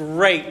is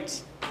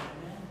great.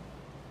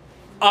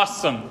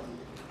 Awesome.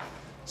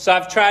 So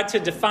I've tried to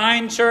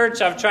define church.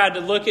 I've tried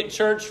to look at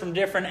church from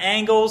different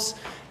angles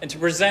and to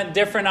present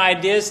different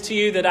ideas to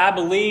you that I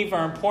believe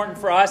are important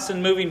for us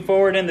in moving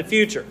forward in the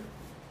future.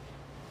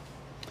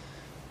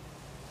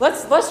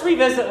 Let's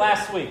revisit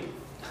last week.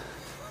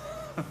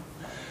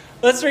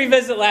 Let's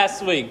revisit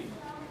last week.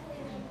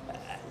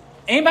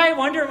 Anybody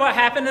wonder what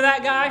happened to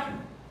that guy?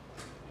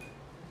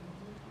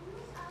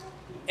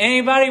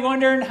 Anybody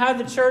wondering how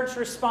the church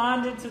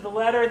responded to the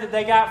letter that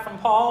they got from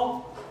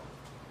Paul?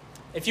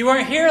 If you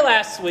weren't here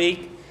last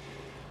week,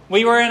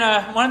 we were in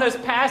one of those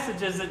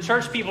passages that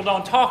church people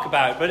don't talk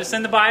about, but it's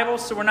in the Bible,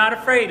 so we're not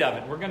afraid of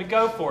it. We're going to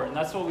go for it, and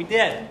that's what we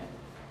did.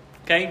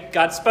 Okay?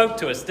 God spoke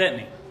to us,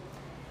 didn't he?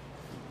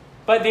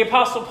 But the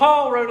Apostle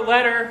Paul wrote a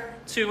letter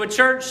to a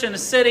church in the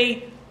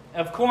city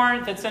of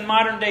Corinth that's in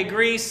modern-day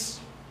Greece,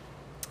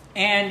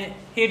 and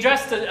he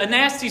addressed a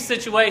nasty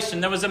situation.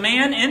 There was a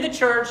man in the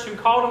church who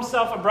called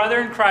himself a brother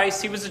in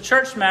Christ. He was a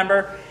church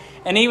member,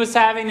 and he was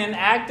having an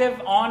active,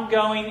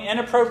 ongoing,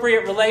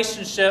 inappropriate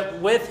relationship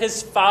with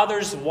his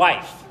father's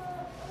wife.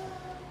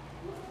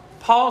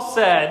 Paul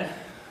said,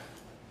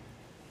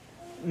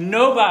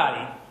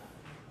 nobody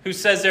who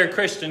says they're a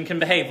Christian can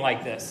behave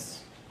like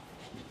this.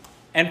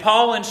 And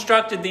Paul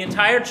instructed the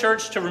entire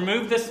church to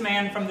remove this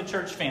man from the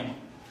church family.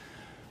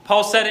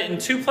 Paul said it in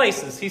 2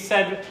 places. He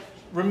said,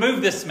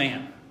 remove this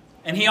man.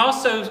 And he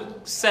also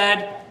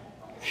said,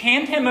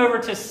 hand him over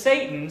to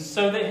Satan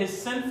so that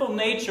his sinful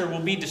nature will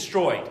be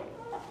destroyed.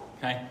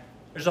 Okay?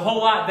 There's a whole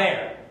lot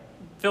there.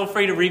 Feel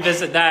free to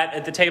revisit that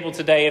at the table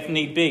today if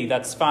need be.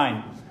 That's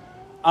fine.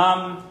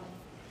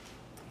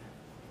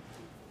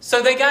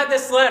 So they got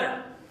this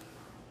letter.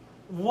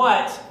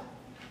 What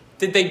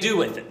did they do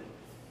with it?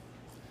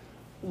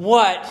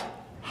 What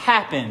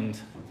happened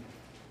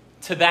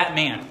to that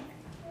man?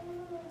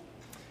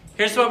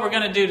 Here's what we're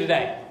going to do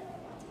today.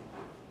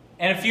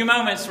 In a few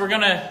moments, we're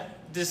going to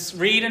just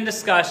read and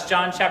discuss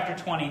John chapter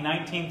 20,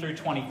 19 through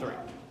 23.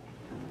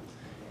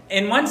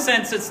 In one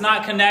sense, it's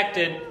not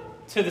connected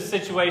to the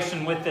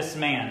situation with this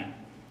man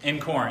in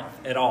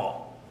Corinth at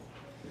all.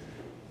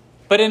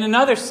 But in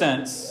another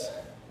sense,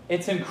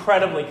 it's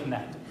incredibly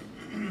connected.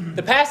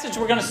 The passage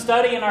we're going to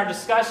study in our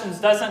discussions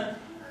doesn't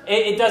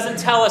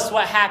tell us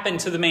what happened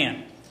to the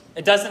man.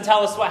 It doesn't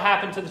tell us what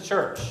happened to the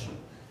church.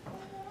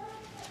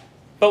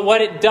 But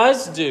what it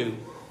does do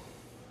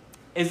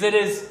is it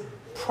is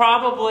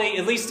probably,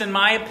 at least in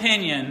my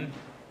opinion,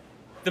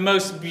 the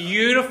most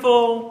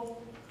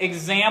beautiful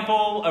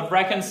example of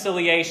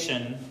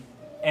reconciliation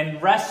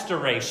and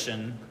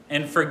restoration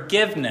and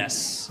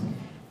forgiveness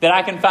that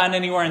I can find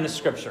anywhere in the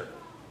Scripture.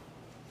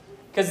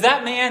 Because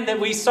that man that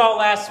we saw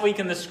last week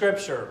in the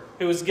Scripture,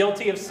 who was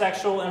guilty of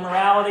sexual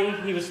immorality,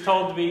 he was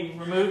told to be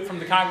removed from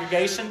the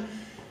congregation.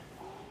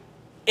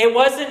 It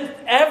wasn't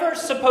ever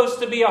supposed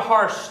to be a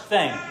harsh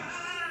thing.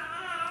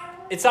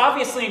 It's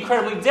obviously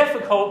incredibly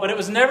difficult, but it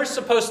was never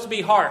supposed to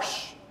be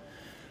harsh.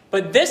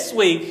 But this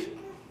week,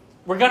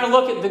 we're going to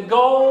look at the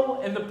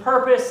goal and the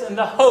purpose and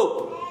the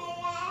hope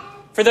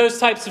for those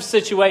types of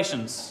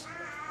situations.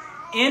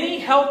 Any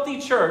healthy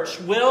church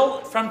will,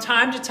 from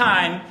time to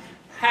time,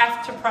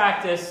 have to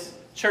practice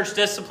church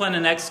discipline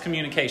and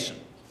excommunication.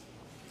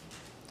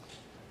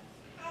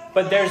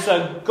 But there's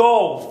a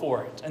goal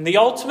for it. And the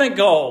ultimate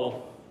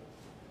goal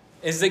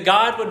is that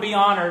God would be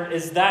honored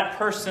as that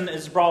person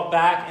is brought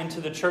back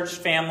into the church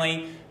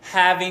family,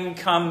 having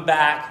come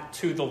back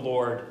to the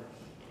Lord.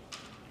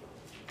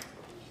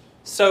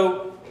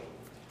 So,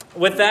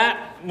 with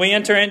that, we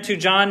enter into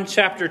John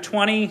chapter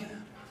 20.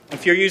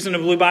 If you're using a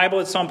blue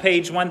Bible, it's on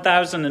page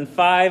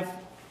 1005.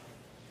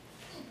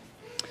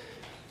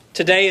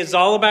 Today is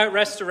all about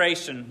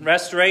restoration.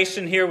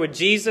 Restoration here with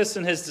Jesus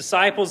and his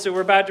disciples that we're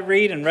about to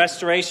read, and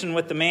restoration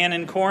with the man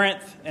in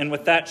Corinth and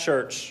with that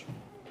church.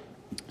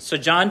 So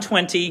John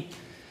 20,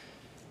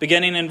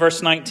 beginning in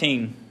verse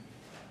 19.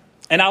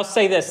 And I'll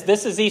say this.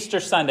 This is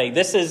Easter Sunday.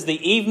 This is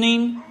the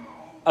evening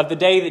of the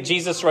day that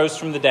Jesus rose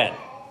from the dead.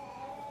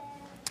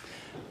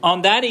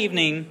 On the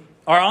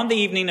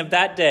evening of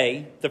that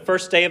day, the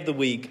first day of the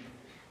week,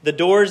 the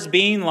doors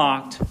being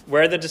locked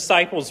where the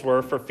disciples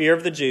were for fear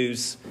of the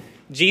Jews,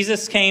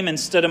 Jesus came and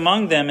stood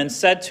among them and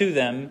said to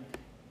them,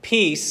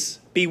 "Peace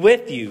be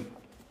with you."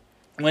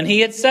 When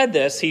he had said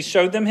this, he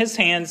showed them his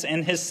hands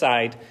and his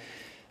side.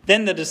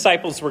 Then the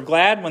disciples were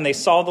glad when they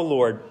saw the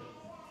Lord.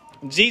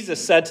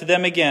 Jesus said to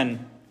them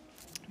again,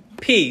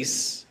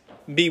 "Peace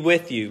be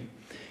with you.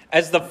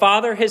 As the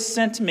Father has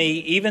sent me,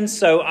 even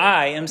so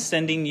I am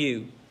sending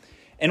you."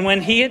 And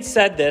when he had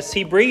said this,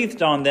 he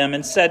breathed on them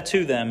and said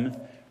to them,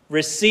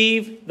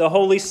 "Receive the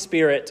Holy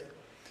Spirit.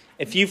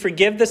 If you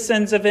forgive the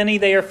sins of any,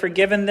 they are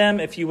forgiven them.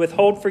 If you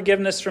withhold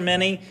forgiveness from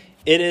any,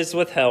 it is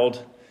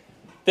withheld."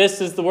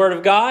 This is the word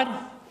of God.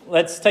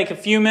 Let's take a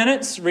few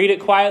minutes, read it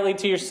quietly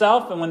to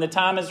yourself, and when the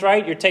time is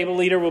right, your table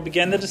leader will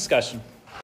begin the discussion.